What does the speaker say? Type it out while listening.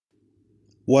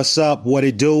What's up? What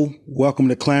it do? Welcome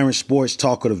to Clarence Sports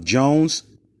Talkative Jones.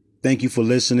 Thank you for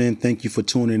listening. Thank you for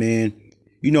tuning in.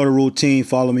 You know the routine.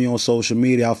 Follow me on social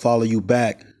media. I'll follow you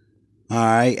back. All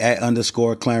right. At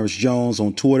 _ Clarence Jones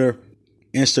on Twitter,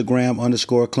 Instagram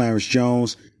 _ Clarence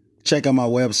Jones. Check out my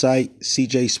website,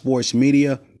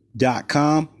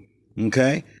 cjsportsmedia.com.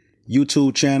 Okay.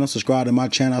 YouTube channel. Subscribe to my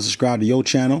channel. Subscribe to your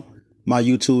channel. My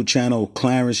YouTube channel,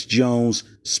 Clarence Jones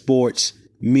Sports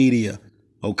Media.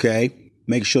 Okay.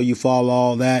 Make sure you follow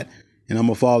all that, and I'm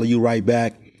going to follow you right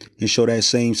back and show that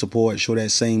same support, show that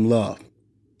same love.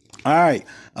 All right.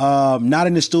 Not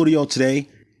in the studio today.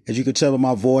 As you can tell by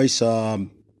my voice,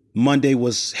 Monday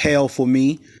was hell for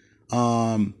me.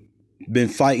 Been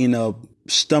fighting a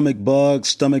stomach bug,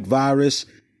 stomach virus.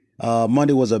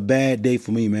 Monday was a bad day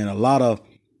for me, man. A lot of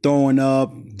throwing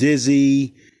up,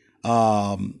 dizzy,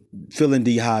 feeling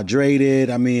dehydrated.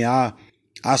 I mean, I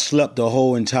slept the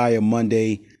whole entire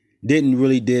Monday. Didn't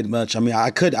really did much. I mean,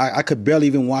 I could barely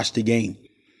even watch the game.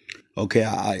 Okay,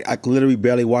 I literally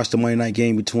barely watched the Monday night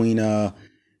game between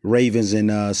Ravens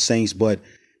and Saints. But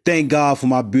thank God for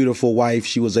my beautiful wife.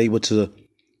 She was able to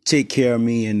take care of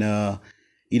me and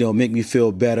make me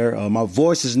feel better. My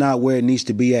voice is not where it needs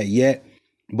to be at yet,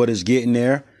 but it's getting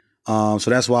there. So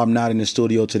that's why I'm not in the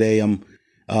studio today. I'm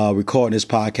recording this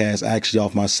podcast actually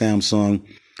off my Samsung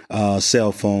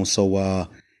cell phone. So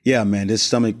yeah, man, this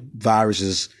stomach virus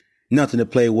is nothing to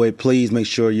play with. Please make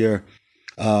sure you're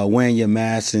wearing your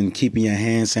mask and keeping your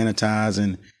hands sanitized.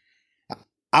 And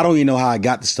I don't even know how I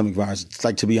got the stomach virus. It's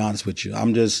like, to be honest with you,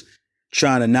 I'm just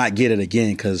trying to not get it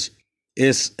again because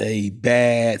it's a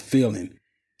bad feeling.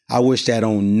 I wish that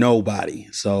on nobody.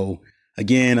 So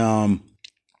again, I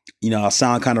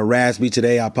sound kind of raspy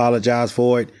today. I apologize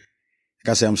for it. Like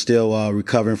I said, I'm still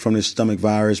recovering from this stomach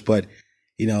virus, but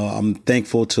I'm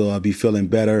thankful to be feeling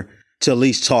better, to at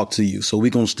least talk to you. So we're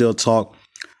going to still talk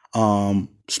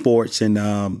sports and,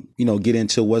 get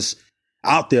into what's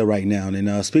out there right now.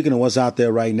 And speaking of what's out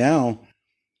there right now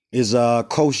is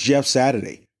Coach Jeff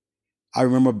Saturday. I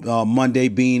remember Monday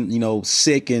being,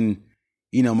 sick and,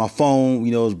 my phone,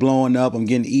 was blowing up. I'm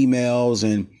getting emails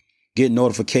and getting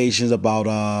notifications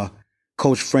about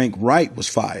Coach Frank Wright was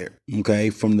fired,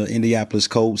 from the Indianapolis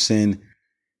Colts. And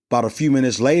about a few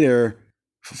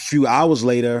hours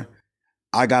later,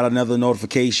 I got another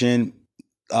notification.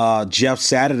 Jeff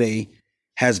Saturday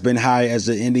has been hired as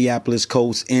the Indianapolis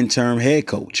Colts interim head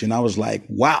coach. And I was like,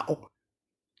 wow.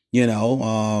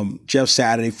 Jeff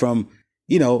Saturday from,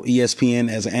 ESPN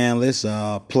as an analyst,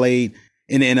 played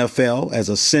in the NFL as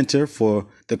a center for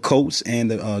the Colts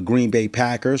and the Green Bay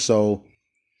Packers. So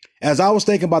as I was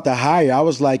thinking about the hire, I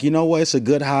was like, you know what? It's a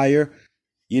good hire.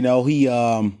 He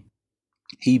played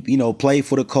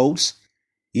for the Colts,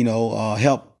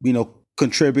 helped,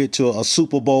 contribute to a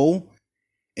Super Bowl.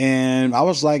 And I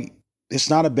was like, it's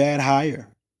not a bad hire,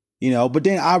 but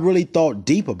then I really thought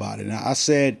deep about it. And I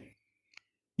said,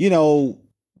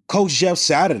 Coach Jeff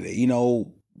Saturday,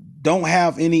 don't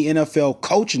have any NFL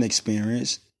coaching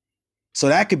experience. So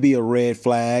that could be a red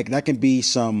flag. That can be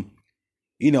some,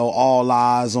 all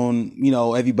eyes on,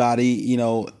 everybody,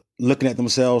 looking at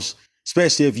themselves,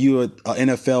 especially if you're an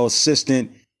NFL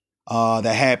assistant that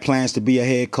had plans to be a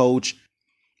head coach.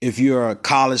 If you're a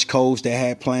college coach that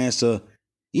had plans to,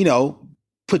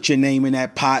 put your name in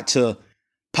that pot to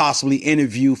possibly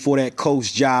interview for that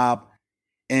coach job,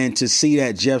 and to see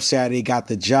that Jeff Saturday got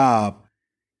the job,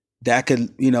 that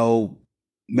could,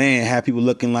 have people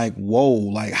looking like, whoa,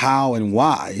 like how and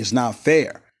why? It's not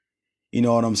fair. You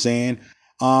know what I'm saying?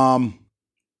 The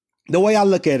way I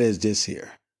look at it is this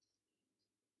here.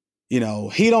 He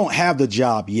don't have the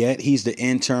job yet. He's the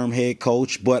interim head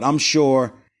coach, but I'm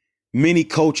sure many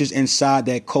coaches inside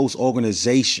that Colts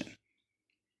organization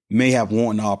may have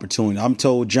wanted the opportunity. I'm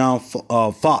told John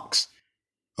Fox.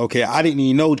 Okay, I didn't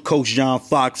even know Coach John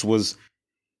Fox was,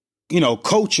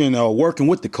 coaching or working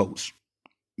with the Colts.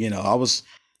 I was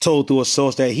told through a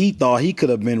source that he thought he could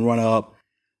have been runner up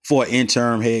for an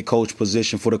interim head coach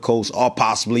position for the Colts, or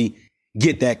possibly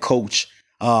get that coach,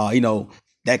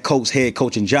 that coach head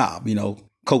coaching job.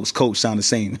 Coach sound the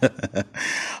same.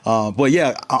 But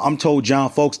yeah, I'm told John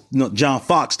Fox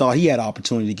thought he had an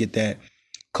opportunity to get that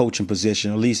coaching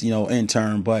position, at least,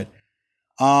 intern. But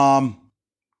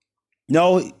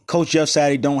no, Coach Jeff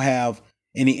Saturday don't have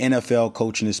any NFL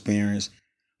coaching experience,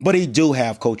 but he do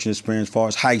have coaching experience as far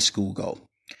as high school go.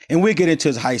 And we'll get into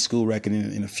his high school record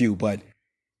in a few, but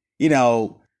is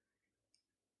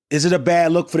it a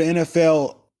bad look for the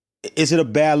NFL? Is it a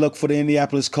bad look for the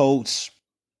Indianapolis Colts?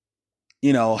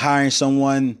 Hiring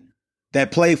someone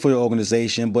that played for the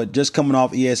organization, but just coming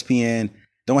off ESPN,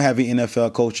 don't have any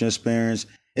NFL coaching experience.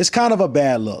 It's kind of a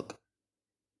bad look.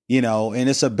 And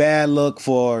it's a bad look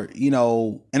for,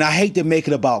 and I hate to make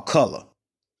it about color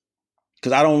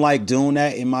because I don't like doing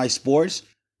that in my sports,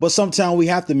 but sometimes we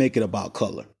have to make it about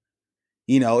color.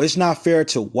 It's not fair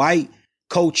to white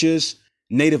coaches,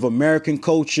 Native American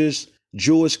coaches,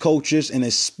 Jewish coaches, and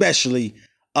especially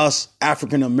us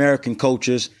African American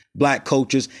coaches, black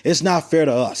coaches. It's not fair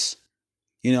to us.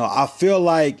 I feel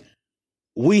like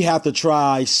we have to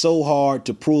try so hard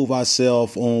to prove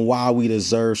ourselves on why we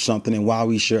deserve something and why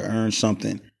we should earn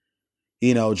something.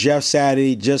 Jeff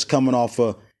Saturday, just coming off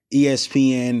of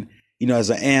ESPN, as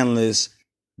an analyst,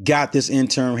 got this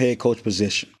interim head coach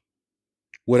position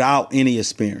without any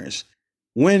experience.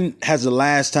 When has the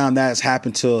last time that has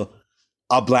happened to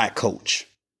a black coach?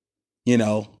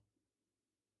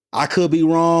 I could be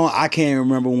wrong. I can't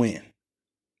remember when.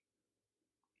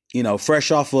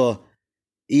 Fresh off of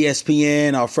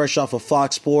ESPN or fresh off of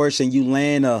Fox Sports, and you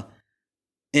land a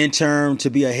intern to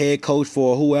be a head coach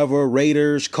for whoever,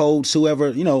 Raiders, Colts,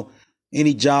 whoever,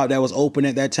 any job that was open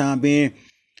at that time being.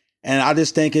 And I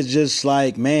just think it's just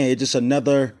like, man, it's just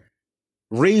another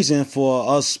reason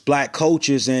for us black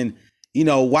coaches and,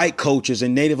 white coaches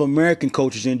and Native American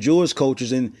coaches and Jewish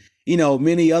coaches and,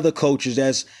 many other coaches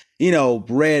that's,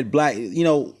 red, black,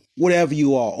 whatever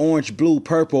you are, orange, blue,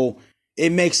 purple.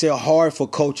 It makes it hard for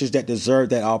coaches that deserve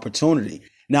that opportunity.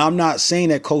 Now, I'm not saying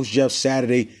that Coach Jeff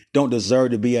Saturday don't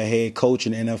deserve to be a head coach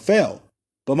in the NFL.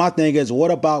 But my thing is,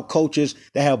 what about coaches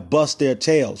that have bust their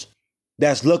tails,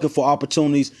 that's looking for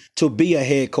opportunities to be a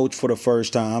head coach for the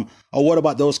first time? Or what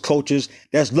about those coaches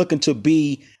that's looking to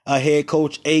be a head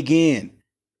coach again?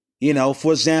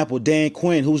 For example, Dan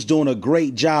Quinn, who's doing a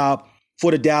great job for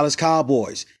the Dallas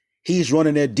Cowboys. He's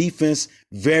running their defense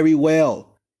very well.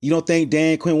 You don't think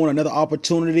Dan Quinn want another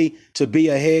opportunity to be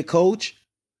a head coach?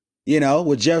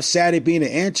 With Jeff Saturday being an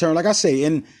intern, like I say,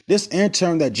 in this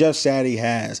intern that Jeff Saturday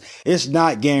has, it's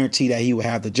not guaranteed that he will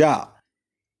have the job.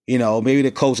 Maybe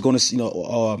the coach is going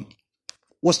to,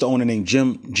 what's the owner name?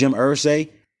 Jim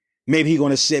Irsay. Maybe he's going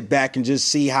to sit back and just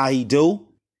see how he do.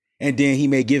 And then he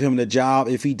may give him the job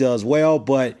if he does well.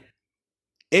 But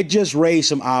it just raised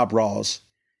some eyebrows,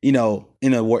 in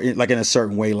a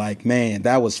certain way, like, man,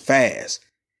 that was fast.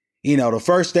 The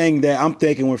first thing that I'm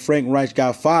thinking when Frank Reich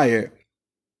got fired,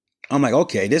 I'm like,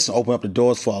 okay, this will open up the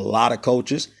doors for a lot of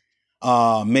coaches.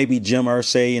 Maybe Jim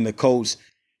Irsay and the Colts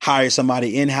hire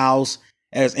somebody in-house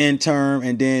as intern,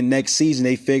 and then next season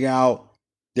they figure out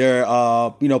their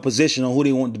position on who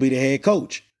they want to be the head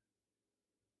coach.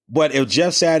 But if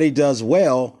Jeff Saturday does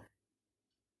well,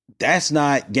 that's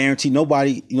not guaranteed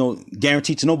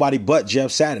guaranteed to nobody but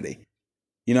Jeff Saturday.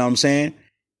 You know what I'm saying?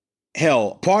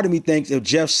 Hell, part of me thinks if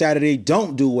Jeff Saturday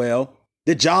don't do well,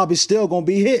 the job is still going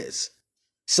to be his.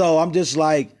 So I'm just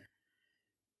like,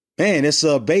 man, it's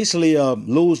basically a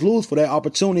lose-lose for that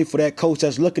opportunity for that coach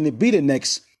that's looking to be the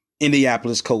next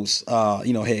Indianapolis Colts,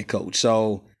 head coach.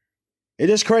 So it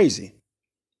is crazy.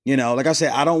 Like I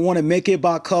said, I don't want to make it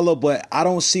about color, but I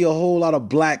don't see a whole lot of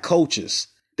black coaches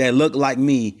that look like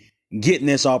me getting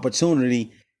this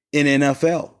opportunity in the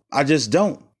NFL. I just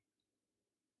don't.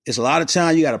 It's a lot of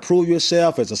time you got to prove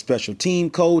yourself as a special team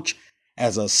coach,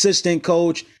 as an assistant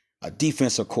coach, a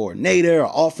defensive coordinator,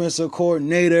 an offensive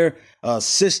coordinator,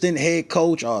 assistant head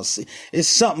coach. It's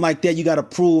something like that you got to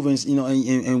prove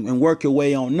and work your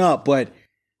way on up. But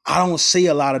I don't see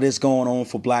a lot of this going on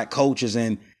for black coaches,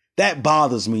 and that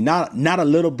bothers me. Not a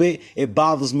little bit. It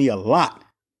bothers me a lot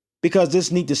because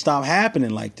this needs to stop happening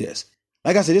like this.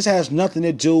 Like I said, this has nothing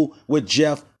to do with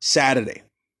Jeff Saturday.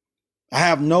 I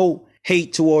have no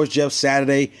hate towards Jeff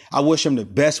Saturday. I wish him the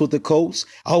best with the Colts.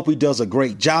 I hope he does a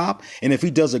great job. And if he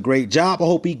does a great job, I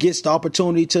hope he gets the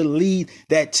opportunity to lead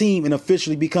that team and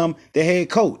officially become the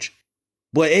head coach.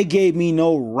 But it gave me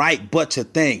no right but to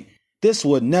think this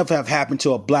would never have happened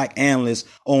to a black analyst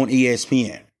on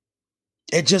ESPN.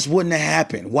 It just wouldn't have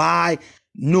happened. Why?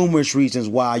 Numerous reasons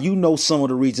why. Some of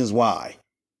the reasons why.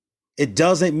 It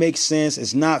doesn't make sense.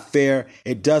 It's not fair.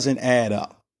 It doesn't add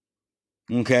up.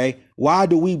 Okay. Why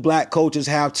do we black coaches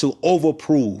have to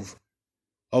overprove?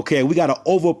 Okay. We got to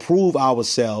overprove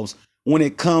ourselves when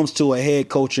it comes to a head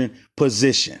coaching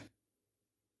position.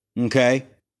 Okay.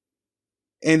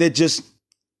 And it's just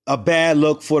a bad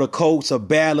look for the Colts, a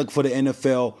bad look for the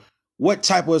NFL. What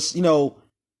type of,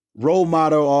 role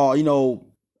model or,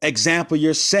 example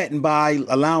you're setting by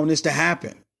allowing this to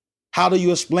happen? How do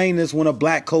you explain this when a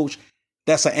black coach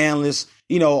that's an analyst,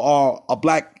 or a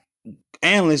black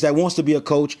analyst that wants to be a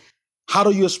coach, how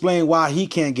do you explain why he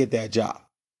can't get that job?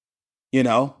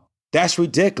 That's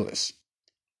ridiculous.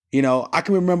 I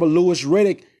can remember Louis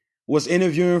Riddick was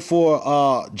interviewing for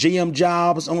GM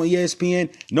jobs on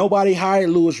ESPN. Nobody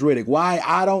hired Louis Riddick. Why?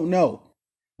 I don't know.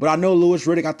 But I know Louis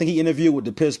Riddick, I think he interviewed with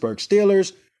the Pittsburgh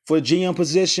Steelers for the GM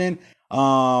position.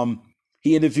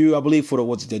 He interviewed, I believe, for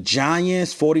the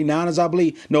Giants, 49ers, I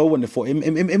believe. No, it wasn't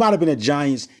it might have been the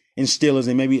Giants and Steelers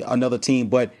and maybe another team.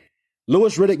 But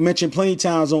Louis Riddick mentioned plenty of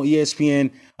times on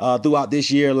ESPN throughout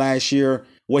this year, last year,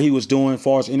 what he was doing as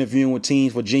far as interviewing with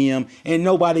teams for GM, and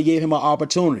nobody gave him an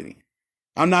opportunity.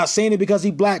 I'm not saying it because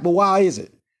he's black, but why is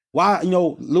it? Why,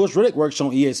 Louis Riddick works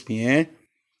on ESPN.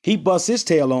 He busts his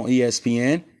tail on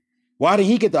ESPN. Why didn't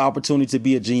he get the opportunity to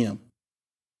be a GM?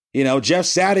 Jeff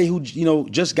Saturday, who,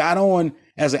 just got on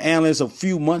as an analyst a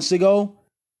few months ago,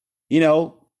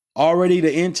 already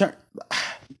the intern.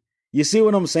 You see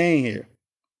what I'm saying here?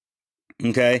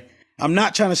 Okay. I'm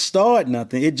not trying to start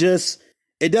nothing. It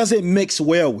doesn't mix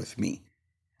well with me.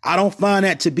 I don't find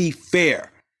that to be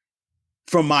fair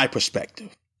from my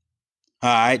perspective. All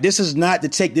right. This is not to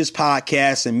take this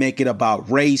podcast and make it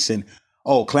about race and,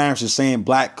 Clarence is saying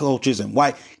black coaches and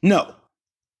white. No,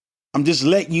 I'm just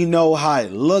letting you know how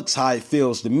it looks, how it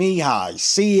feels to me, how I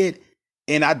see it.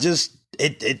 And it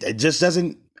just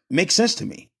doesn't make sense to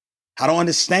me. I don't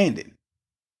understand it.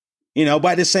 But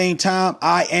at the same time,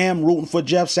 I am rooting for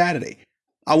Jeff Saturday.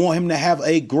 I want him to have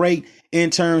a great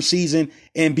intern season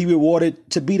and be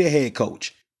rewarded to be the head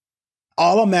coach.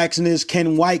 All I'm asking is,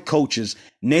 can white coaches,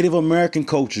 Native American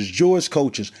coaches, Jewish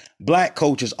coaches, black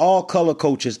coaches, all color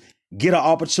coaches get an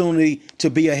opportunity to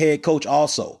be a head coach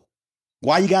also?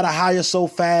 Why you got to hire so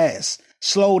fast?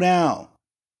 Slow down.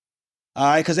 All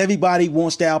right, because everybody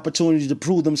wants the opportunity to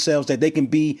prove themselves that they can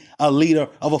be a leader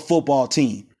of a football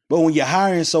team. But when you're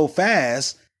hiring so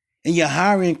fast and you're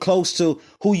hiring close to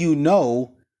who you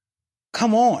know,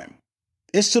 come on.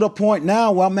 It's to the point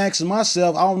now where I'm asking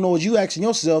myself, I don't know if you asking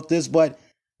yourself this, but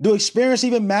do experience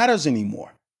even matters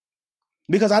anymore?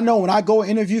 Because I know when I go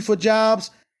interview for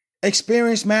jobs,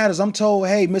 experience matters. I'm told,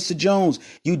 hey, Mr. Jones,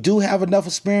 you do have enough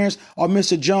experience, or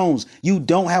Mr. Jones, you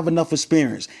don't have enough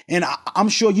experience. And I'm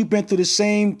sure you've been through the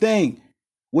same thing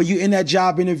where you're in that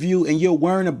job interview and you're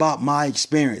worrying about my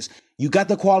experience. You got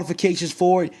the qualifications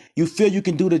for it. You feel you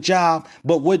can do the job,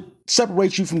 but what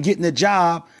separates you from getting the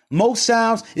job most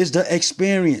times is the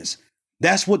experience.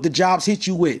 That's what the jobs hit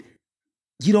you with.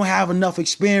 You don't have enough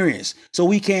experience, so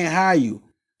we can't hire you.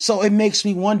 So it makes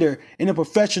me wonder, in the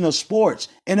professional sports,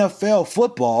 NFL,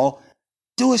 football,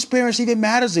 do experience even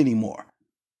matters anymore?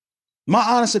 My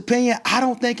honest opinion, I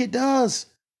don't think it does.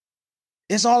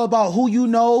 It's all about who you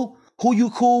know, who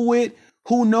you cool with,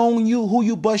 who known you, who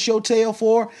you bust your tail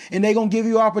for, and they're going to give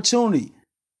you opportunity.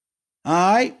 All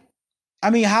right? I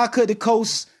mean, how could the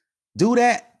Colts do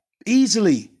that?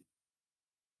 Easily.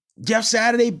 Jeff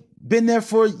Saturday been there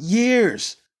for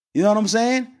years. You know what I'm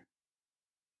saying?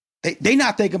 They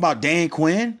not thinking about Dan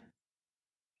Quinn.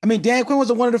 I mean, Dan Quinn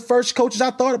was one of the first coaches I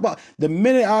thought about. The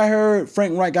minute I heard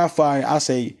Frank Reich got fired, I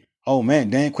say, oh man,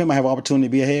 Dan Quinn might have an opportunity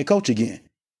to be a head coach again.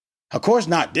 Of course,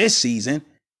 not this season,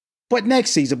 but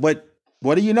next season. But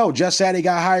what do you know? Jeff Saturday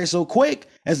got hired so quick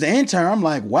as the intern. I'm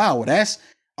like, wow, well, that's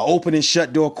an open and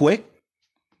shut door quick.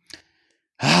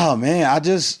 Oh man,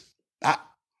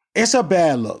 it's a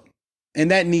bad look,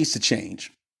 and that needs to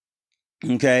change.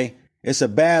 Okay, it's a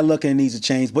bad look and it needs to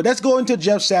change. But let's go into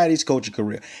Jeff Saturday's coaching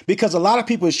career, because a lot of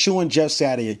people are chewing Jeff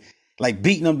Saturday, like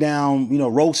beating him down,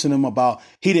 roasting him about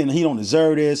he don't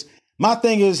deserve this. My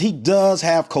thing is, he does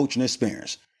have coaching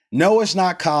experience. No, it's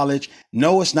not college.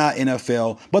 No, it's not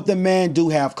NFL, but the man do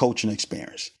have coaching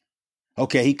experience.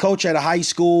 Okay, he coached at a high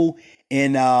school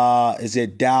in is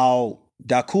it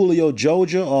Dakula,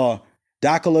 Georgia, or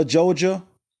Dakula, Georgia?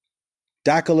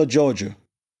 Dakula, Georgia.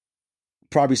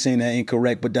 Probably saying that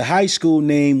incorrect, but the high school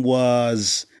name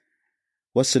was,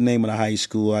 what's the name of the high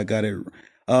school? I got it.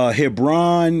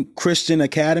 Hebron Christian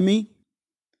Academy.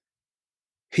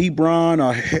 Hebron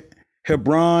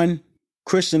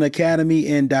Christian Academy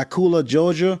in Dakula,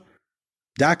 Georgia.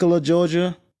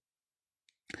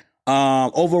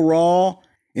 Overall,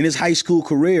 in his high school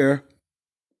career,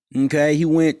 okay, he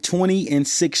went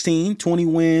 20-16, 20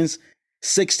 wins,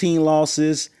 16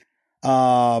 losses.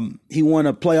 He won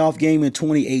a playoff game in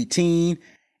 2018.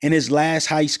 In his last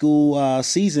high school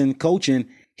season coaching,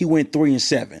 he went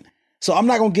 3-7. So I'm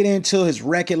not going to get into his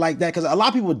record like that, because a lot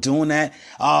of people are doing that.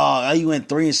 He went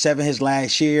 3-7 his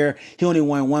last year. He only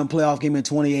won one playoff game in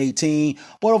 2018.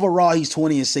 But overall, he's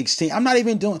 20-16. I'm not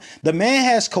even doing. The man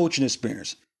has coaching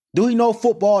experience. Do he know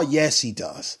football? Yes, he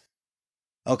does.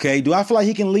 Okay. Do I feel like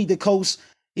he can lead the Colts?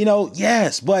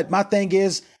 Yes. But my thing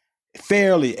is,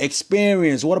 fairly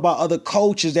experienced. What about other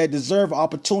coaches that deserve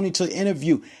opportunity to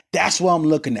interview? That's what I'm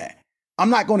looking at. I'm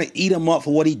not going to eat him up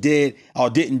for what he did or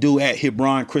didn't do at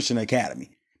Hebron Christian Academy,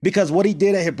 Because what he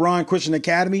did at Hebron Christian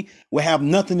Academy will have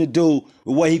nothing to do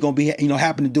with what he going to be,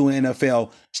 happen to do in the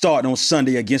NFL starting on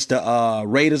Sunday against the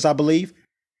Raiders, I believe.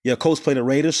 Yeah, Colts play the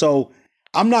Raiders. So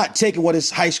I'm not taking what his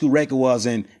high school record was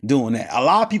and doing that. A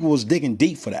lot of people was digging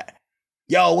deep for that.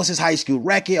 Yo, what's his high school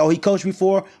record? Oh, he coached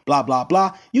before, blah, blah,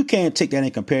 blah. You can't take that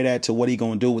and compare that to what he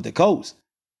going to do with the Colts.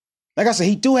 Like I said,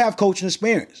 he do have coaching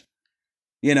experience.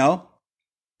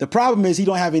 The problem is he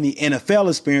don't have any NFL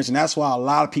experience, and that's why a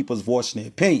lot of people is voicing their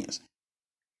opinions.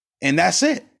 And that's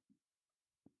it.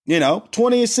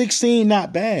 20-16,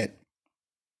 not bad.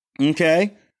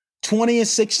 Okay?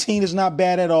 20-16 is not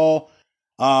bad at all.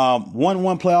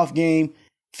 1-1 playoff game,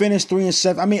 finished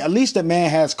 3-7. I mean, at least the man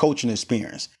has coaching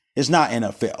experience. It's not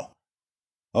NFL.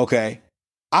 Okay?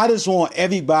 I just want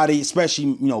everybody,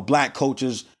 especially, black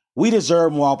coaches, we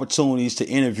deserve more opportunities to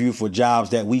interview for jobs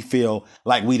that we feel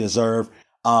like we deserve.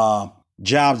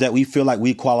 Jobs that we feel like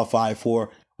we qualify for.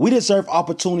 We deserve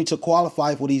opportunity to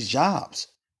qualify for these jobs.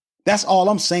 That's all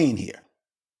I'm saying here.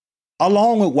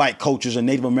 Along with white coaches and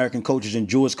Native American coaches and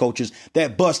Jewish coaches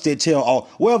that bust their tail off,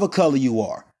 wherever color you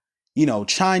are,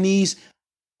 Chinese,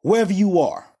 wherever you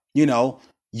are,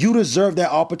 you deserve that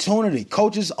opportunity.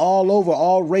 Coaches all over,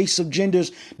 all race of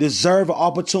genders deserve an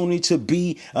opportunity to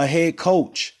be a head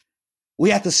coach.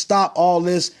 We have to stop all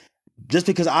this. Just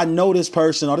because I know this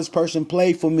person or this person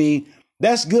played for me,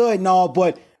 that's good and all,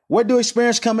 but where do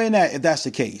experience come in at if that's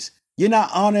the case? You're not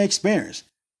honoring experience.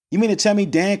 You mean to tell me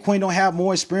Dan Quinn don't have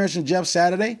more experience than Jeff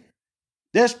Saturday?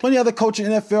 There's plenty of other coaches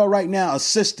in the NFL right now,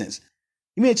 assistants.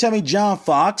 You mean to tell me John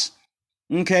Fox,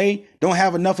 don't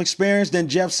have enough experience than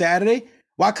Jeff Saturday?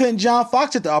 Why couldn't John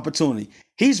Fox get the opportunity?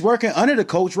 He's working under the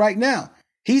coach right now.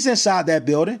 He's inside that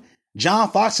building.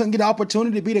 John Fox couldn't get the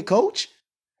opportunity to be the coach?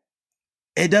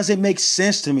 It doesn't make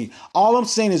sense to me. All I'm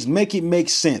saying is make it make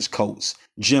sense, Coach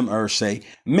Jim Irsay.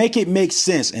 Make it make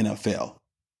sense, NFL.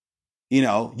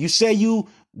 You say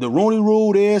the Rooney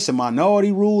Rule this and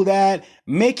minority rule that.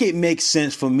 Make it make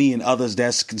sense for me and others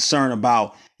that's concerned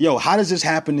about, how does this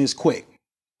happen this quick?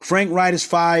 Frank Wright is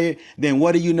fired. Then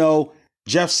what do you know?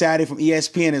 Jeff Saturday from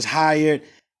ESPN is hired.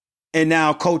 And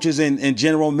now coaches and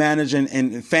general manager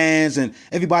and fans and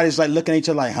everybody's like looking at each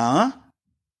other like, huh?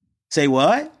 Say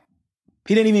what?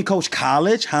 He didn't even coach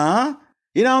college, huh?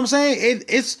 You know what I'm saying?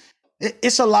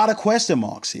 It's a lot of question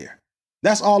marks here.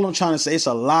 That's all I'm trying to say. It's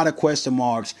a lot of question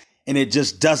marks, and it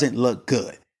just doesn't look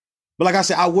good. But like I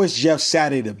said, I wish Jeff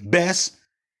Saturday the best,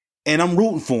 and I'm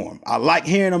rooting for him. I like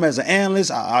hearing him as an analyst.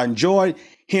 I enjoyed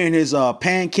hearing his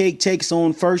pancake takes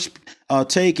on First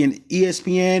Take and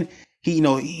ESPN.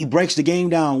 He breaks the game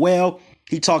down well.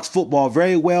 He talks football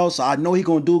very well, so I know he's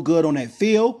going to do good on that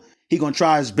field. He's going to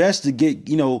try his best to get,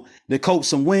 the Colts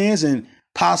some wins and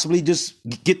possibly just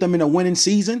get them in a winning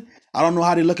season. I don't know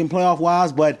how they're looking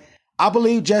playoff-wise, but I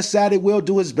believe Jeff Saturday will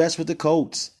do his best with the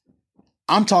Colts.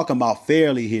 I'm talking about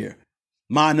fairly here.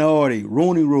 Minority,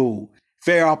 Rooney Rule,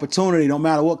 fair opportunity, no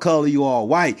matter what color you are,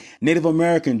 white, Native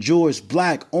American, Jewish,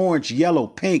 black, orange, yellow,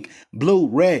 pink, blue,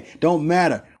 red, don't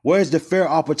matter. Where's the fair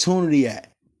opportunity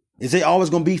at? Is it always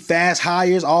going to be fast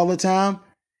hires all the time?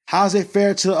 How's it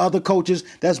fair to other coaches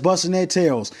that's busting their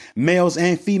tails, males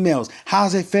and females?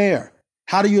 How's it fair?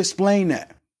 How do you explain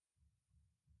that?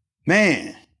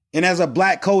 Man, and as a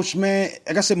black coach, man,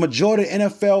 like I said, majority of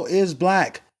NFL is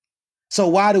black. So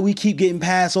why do we keep getting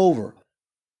passed over?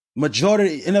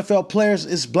 Majority of NFL players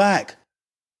is black.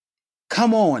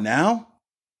 Come on now.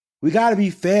 We got to be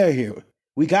fair here.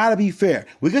 We got to be fair.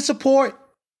 We can support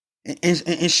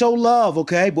and show love,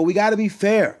 okay? But we got to be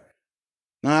fair.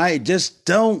 All right, just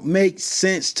don't make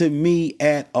sense to me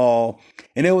at all.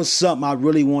 And it was something I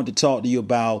really wanted to talk to you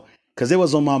about because it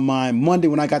was on my mind. Monday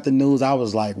when I got the news, I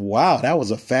was like, wow, that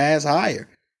was a fast hire.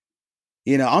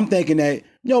 I'm thinking that,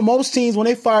 most teams, when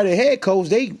they fire their head coach,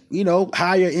 they,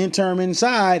 hire interim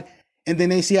inside and then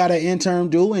they see how that interim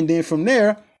do. And then from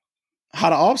there, how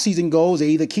the offseason goes, they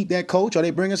either keep that coach or they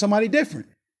bring in somebody different.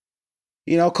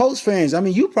 Colts fans,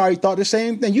 you probably thought the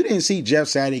same thing. You didn't see Jeff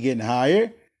Saturday getting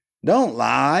hired. Don't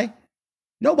lie.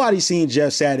 Nobody's seen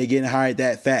Jeff Saturday getting hired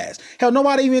that fast. Hell,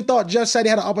 nobody even thought Jeff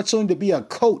Saturday had an opportunity to be a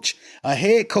coach, a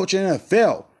head coach in the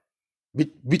NFL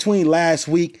between last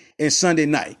week and Sunday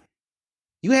night.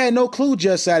 You had no clue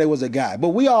Jeff Saturday was a guy. But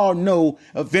we all know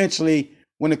eventually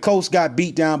when the Colts got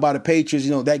beat down by the Patriots,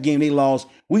 that game they lost,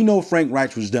 we know Frank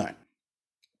Reich was done.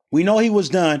 We know he was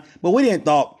done, but we didn't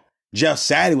thought Jeff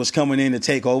Saturday was coming in to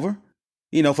take over,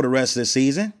 for the rest of the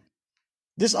season.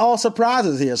 This all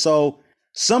surprises here. So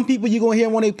some people you're going to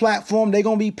hear on their platform, they're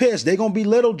going to be pissed. They're going to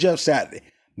belittle Jeff Saturday.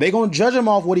 They're going to judge him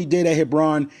off what he did at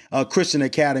Hebron Christian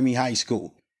Academy High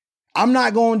School. I'm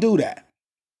not going to do that.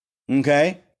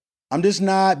 Okay? I'm just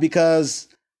not, because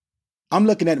I'm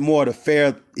looking at more of the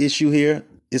fair issue here.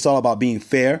 It's all about being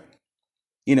fair,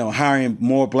 hiring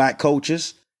more black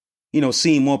coaches,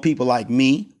 seeing more people like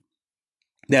me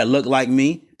that look like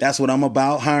me. That's what I'm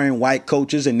about. Hiring white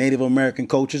coaches and Native American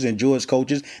coaches and Jewish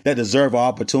coaches that deserve an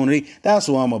opportunity. That's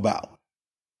what I'm about.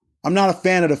 I'm not a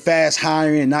fan of the fast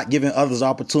hiring and not giving others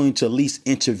opportunity to at least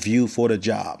interview for the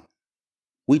job.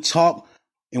 We talk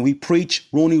and we preach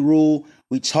Rooney Rule.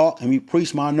 We talk and we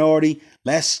preach minority.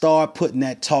 Let's start putting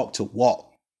that talk to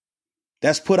walk.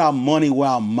 Let's put our money where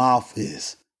our mouth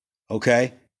is.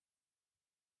 Okay?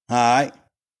 All right?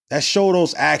 Let's show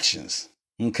those actions.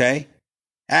 Okay?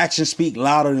 Actions speak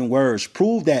louder than words.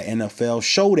 Prove that, NFL.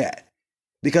 Show that.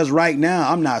 Because right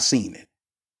now, I'm not seeing it.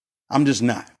 I'm just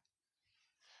not.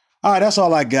 All right, that's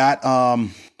all I got.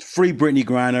 Free Brittany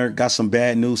Griner. Got some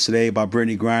bad news today about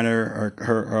Brittany Griner.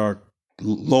 Her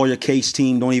lawyer case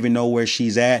team don't even know where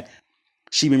she's at.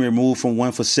 She's been removed from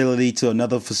one facility to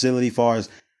another facility as far as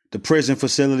the prison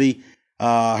facility.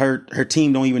 Her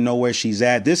team don't even know where she's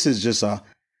at. This is just a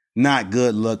not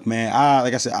good look, man.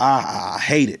 Like I said, I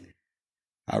hate it.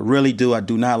 I really do. I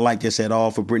do not like this at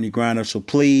all for Brittany Griner. So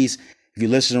please, if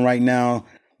you're listening right now,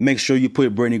 make sure you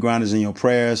put Brittany Griner in your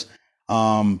prayers.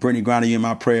 Brittany Griner, you're in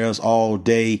my prayers all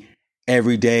day,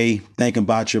 every day, thinking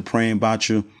about you, praying about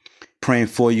you, praying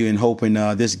for you, and hoping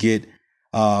this get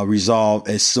resolved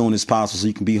as soon as possible so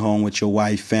you can be home with your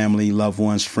wife, family, loved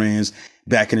ones, friends,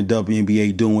 back in the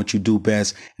WNBA doing what you do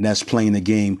best, and that's playing the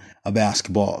game of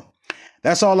basketball.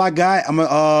 That's all I got. I'm going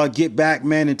to get back,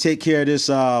 man, and take care of this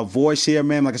voice here,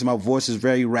 man. Like I said, my voice is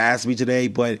very raspy today,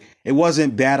 but it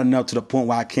wasn't bad enough to the point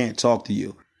where I can't talk to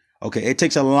you. Okay, it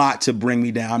takes a lot to bring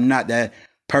me down. I'm not that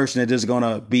person that is going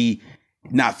to be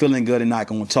not feeling good and not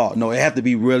going to talk. No, it has to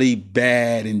be really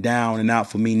bad and down and out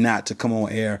for me not to come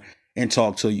on air and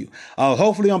talk to you.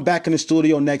 Hopefully I'm back in the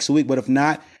studio next week, but if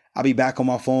not, I'll be back on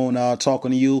my phone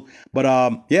talking to you.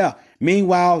 But yeah,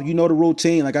 meanwhile, you know the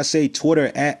routine. Like I say,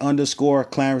 Twitter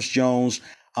 @_Clarence Jones,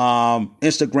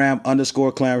 Instagram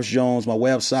 _Clarence Jones, my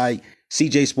website,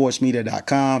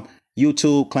 cjsportsmedia.com,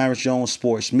 YouTube, Clarence Jones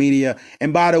Sports Media.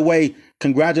 And by the way,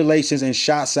 congratulations and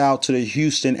shouts out to the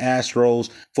Houston Astros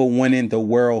for winning the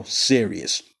World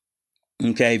Series.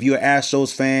 Okay, if you're an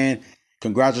Astros fan,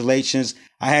 congratulations.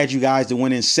 I had you guys to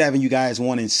win in 7. You guys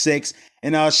won in 6.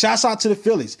 And shouts out to the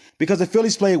Phillies because the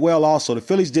Phillies played well also. The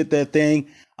Phillies did their thing.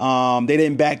 They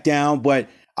didn't back down, but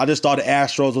I just thought the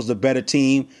Astros was the better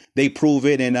team. They prove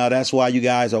it, and that's why you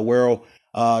guys are world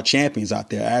champions out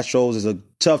there. Astros is a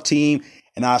tough team,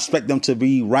 and I expect them to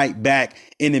be right back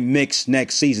in the mix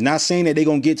next season. Not saying that they're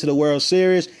going to get to the World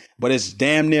Series, but it's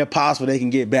damn near possible they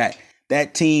can get back.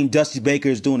 That team, Dusty Baker,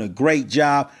 is doing a great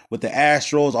job with the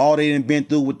Astros. All they done been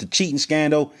through with the cheating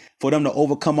scandal, for them to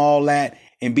overcome all that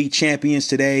and be champions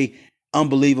today.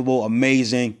 Unbelievable,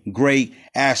 amazing, great.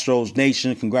 Astros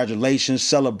Nation, congratulations.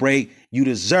 Celebrate. You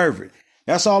deserve it.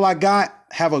 That's all I got.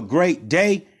 Have a great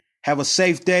day. Have a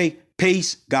safe day.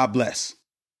 Peace. God bless.